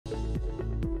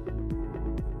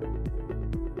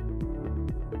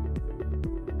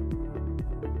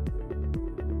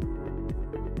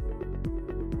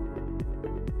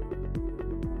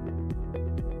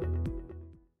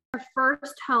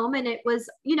first home, and it was,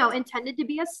 you know, intended to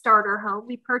be a starter home.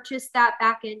 We purchased that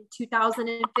back in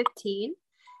 2015.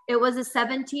 It was a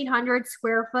 1,700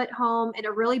 square foot home in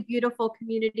a really beautiful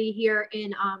community here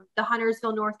in the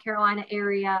Huntersville, North Carolina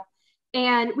area.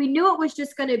 And we knew it was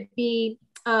just going to be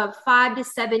a 5 to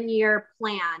 7 year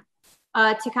plan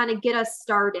to kind of get us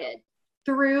started.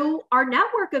 Through our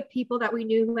network of people that we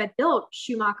knew who had built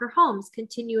Schumacher homes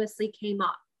continuously came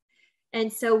up.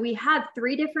 And so we had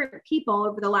 3 different people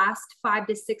over the last 5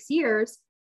 to 6 years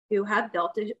who have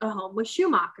built a home with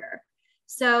Schumacher.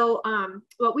 So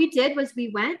what we did was we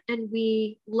went and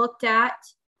we looked at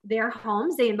their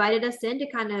homes. They invited us in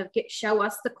to kind of show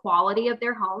us the quality of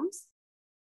their homes.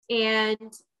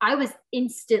 And I was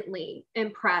instantly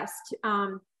impressed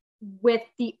with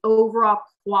the overall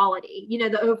quality, you know,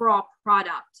 the overall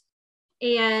product.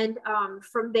 And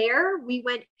from there, we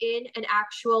went in and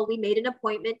we made an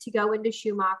appointment to go into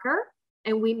Schumacher,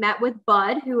 and we met with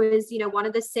Bud, who is, you know, one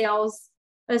of the sales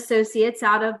associates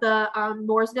out of the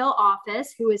Mooresville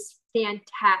office, who is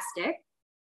fantastic.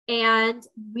 And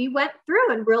we went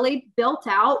through and really built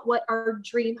out what our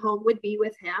dream home would be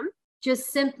with him,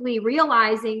 just simply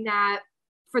realizing that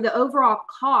for the overall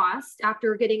cost,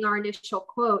 after getting our initial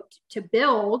quote to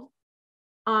build,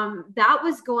 that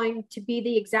was going to be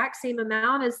the exact same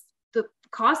amount as the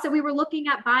cost that we were looking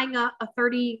at buying a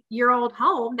 30-year-old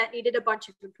home that needed a bunch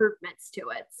of improvements to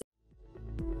it.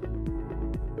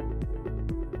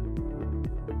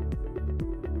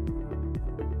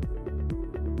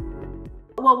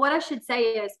 Well, what I should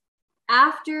say is,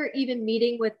 after even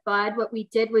meeting with Bud, what we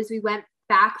did was we went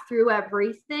back through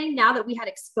everything. Now that we had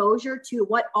exposure to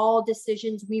what all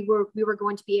decisions we were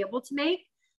going to be able to make,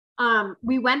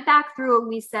 we went back through and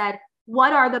we said,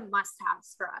 what are the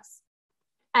must-haves for us?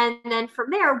 And then from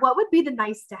there, what would be the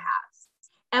nice-to-haves?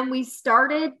 And we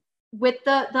started with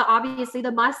the obviously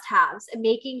the must-haves, and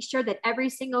making sure that every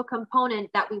single component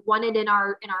that we wanted in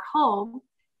our home,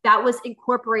 that was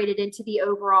incorporated into the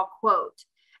overall quote.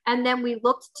 And then we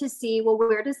looked to see, well,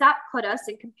 where does that put us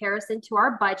in comparison to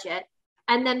our budget?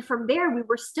 And then from there, we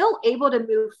were still able to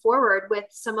move forward with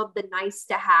some of the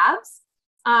nice-to-haves.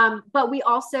 But we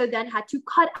also then had to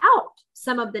cut out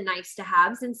some of the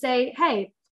nice-to-haves and say,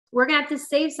 hey, we're going to have to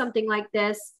save something like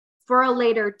this for a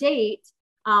later date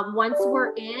once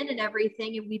we're in and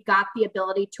everything, and we've got the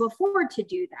ability to afford to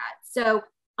do that. So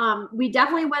we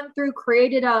definitely went through,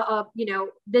 created you know,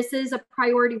 this is a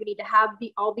priority. We need to have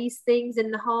all these things in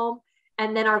the home,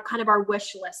 and then our kind of our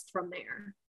wish list from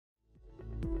there.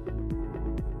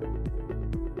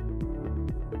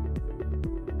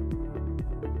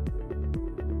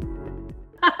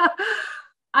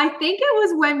 I think it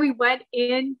was when we went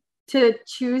in to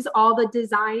choose all the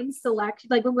design selection,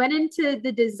 like we went into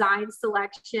the design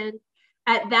selection.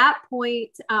 At that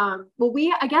point, well,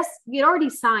 I guess we had already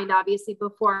signed, obviously,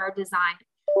 before our design.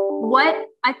 What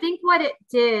it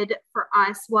did for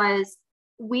us was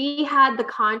we had the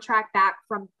contract back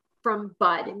from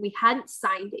Bud, and we hadn't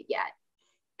signed it yet.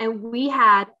 And we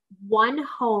had one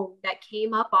home that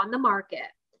came up on the market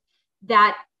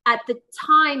that at the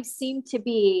time seemed to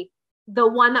be the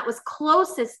one that was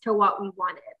closest to what we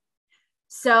wanted.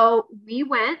 So we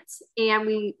went and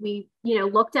we you know,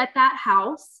 looked at that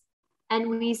house, and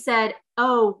we said,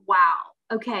 oh, wow,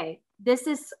 okay, this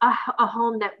is a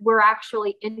home that we're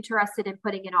actually interested in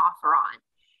putting an offer on.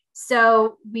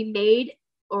 So we made,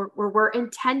 or we're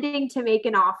intending to make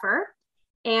an offer.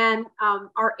 And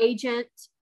our agent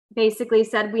basically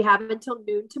said, we have until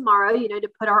noon tomorrow, you know, to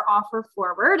put our offer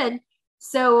forward. And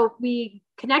so we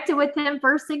connected with him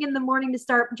first thing in the morning to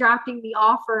start drafting the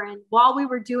offer. And while we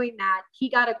were doing that, he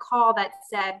got a call that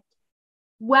said,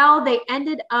 well, they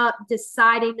ended up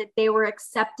deciding that they were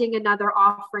accepting another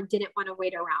offer and didn't want to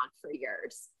wait around for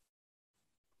yours.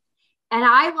 And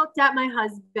I looked at my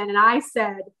husband and I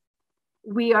said,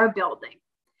 we are building.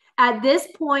 At this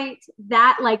point,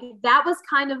 that was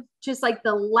kind of just like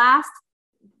the last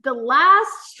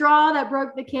straw that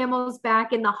broke the camel's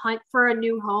back in the hunt for a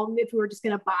new home, if we were just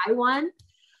going to buy one.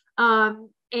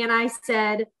 And I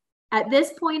said, at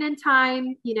this point in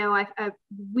time, you know,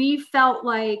 we felt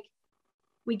like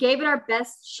we gave it our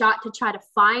best shot to try to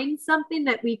find something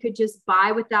that we could just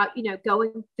buy without, you know,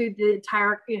 going through the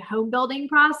entire home building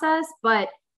process. But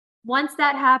once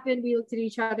that happened, we looked at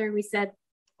each other and we said,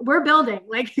 we're building.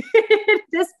 Like at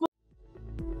this point.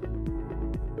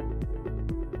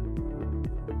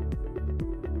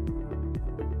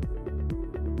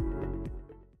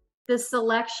 The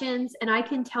selections, and I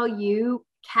can tell you,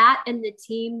 Kat and the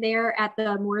team there at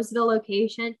the Mooresville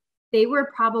location, they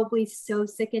were probably so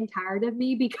sick and tired of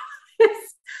me because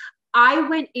I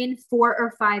went in 4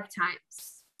 or 5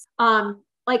 times.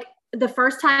 Like the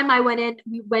first time I went in,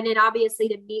 we went in obviously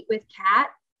to meet with Kat.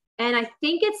 And I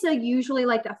think it's usually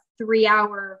like a 3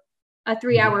 hour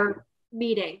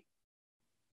meeting.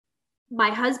 My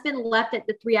husband left at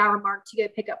the 3 hour mark to go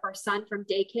pick up our son from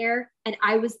daycare. And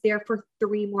I was there for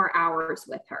 3 more hours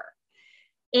with her.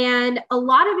 And a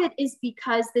lot of it is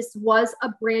because this was a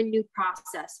brand new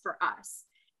process for us.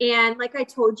 And like I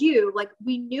told you, like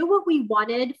we knew what we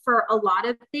wanted for a lot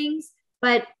of things.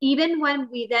 But even when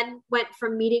we then went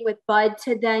from meeting with Bud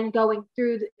to then going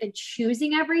through and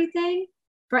choosing everything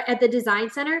at the design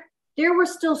center, there were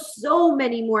still so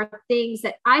many more things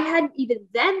that I hadn't even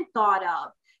then thought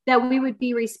of that we would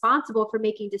be responsible for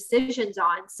making decisions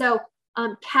on. So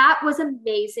Kat was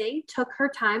amazing, took her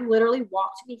time, literally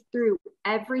walked me through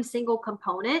every single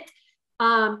component,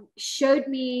 showed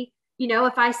me, you know,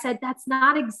 if I said, that's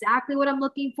not exactly what I'm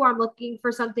looking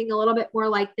for something a little bit more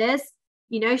like this,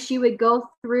 you know, she would go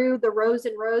through the rows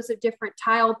and rows of different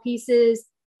tile pieces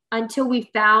until we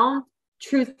found,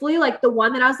 truthfully, like the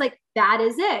one that I was like, that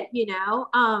is it, you know.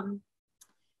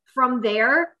 From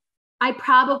there, I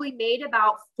probably made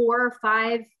about 4 or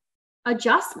 5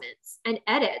 adjustments and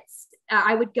edits.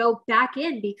 I would go back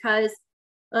in because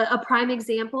a prime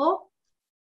example,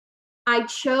 I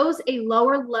chose a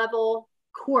lower level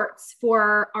quartz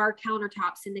for our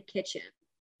countertops in the kitchen.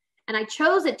 And I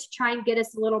chose it to try and get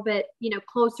us a little bit, you know,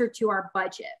 closer to our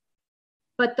budget.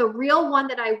 But the real one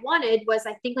that I wanted was,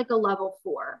 I think, like a level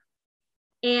 4.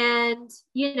 And,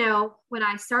 you know, when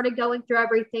I started going through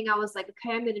everything, I was like,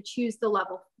 okay, I'm going to choose the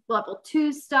level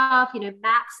 2 stuff, you know,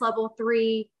 max level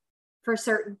 3 for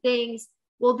certain things.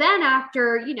 Well, then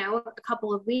after, you know, a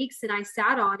couple of weeks, and I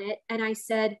sat on it and I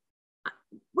said,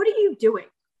 what are you doing?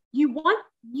 You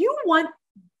want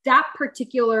that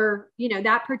particular, you know,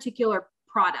 that particular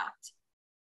product.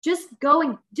 Just go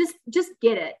and just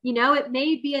get it. You know, it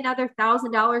may be another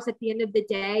 $1,000 at the end of the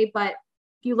day, but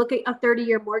if you look at a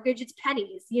 30-year mortgage, it's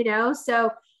pennies, you know?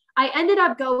 So I ended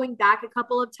up going back a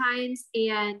couple of times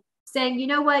and saying, you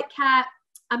know what, Kat,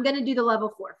 I'm going to do the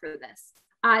level 4 for this.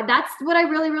 That's what I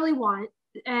really, really want.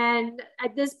 And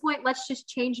at this point, let's just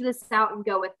change this out and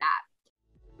go with that.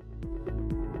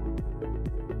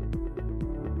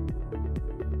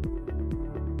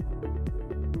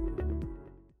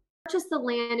 Purchased the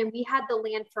land, and we had the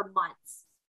land for months.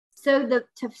 So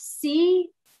to see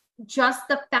just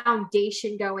the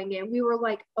foundation going in, we were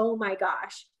like, oh my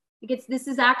gosh, this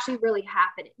is actually really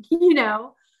happening, you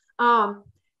know?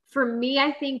 For me,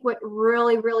 I think what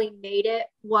really, really made it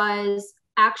was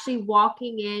actually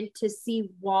walking in to see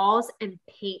walls and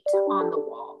paint on the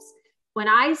walls. When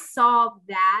I saw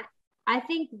that, I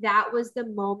think that was the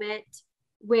moment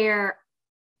where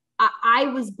I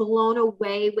was blown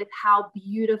away with how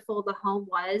beautiful the home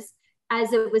was,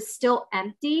 as it was still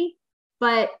empty,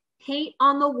 but paint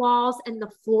on the walls and the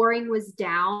flooring was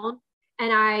down.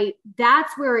 And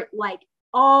that's where it like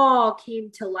all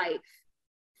came to life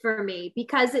for me,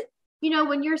 because it, you know,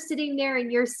 when you're sitting there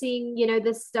and you're seeing, you know,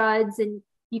 the studs, and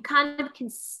you kind of can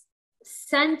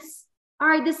sense, all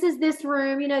right, this is this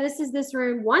room, you know, this is this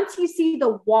room. Once you see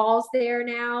the walls there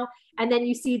now, and then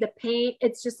you see the paint,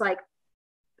 it's just like,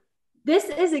 this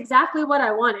is exactly what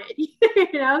I wanted,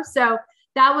 you know? So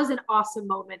that was an awesome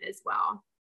moment as well.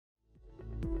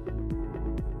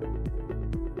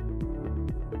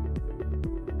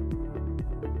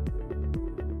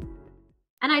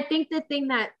 And I think the thing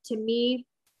that to me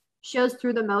shows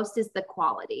through the most is the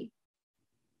quality.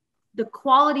 The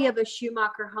quality of a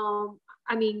Schumacher home.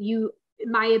 I mean,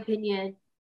 in my opinion,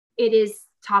 it is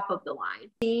top of the line.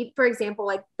 See, for example,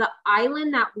 like the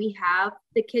island that we have,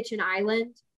 the kitchen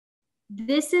island,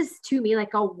 this is to me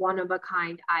like a one of a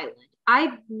kind island.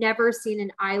 I've never seen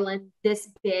an island this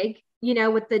big, you know,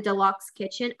 with the deluxe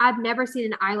kitchen. I've never seen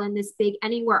an island this big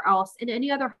anywhere else in any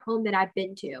other home that I've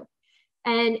been to.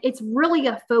 And it's really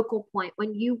a focal point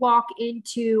when you walk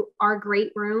into our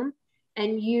great room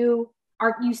and you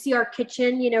see our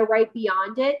kitchen, you know, right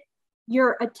beyond it.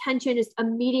 Your attention just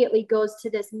immediately goes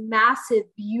to this massive,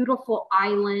 beautiful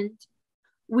island.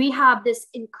 We have this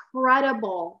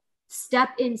incredible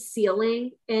step-in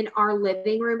ceiling in our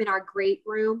living room, in our great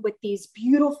room, with these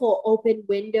beautiful open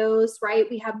windows, right?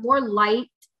 We have more light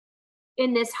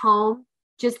in this home,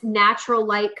 just natural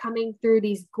light coming through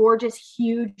these gorgeous,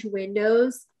 huge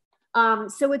windows.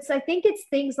 So I think it's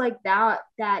things like that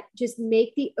that just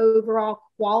make the overall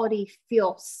quality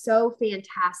feel so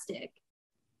fantastic,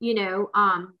 you know,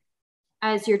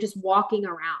 as you're just walking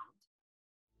around.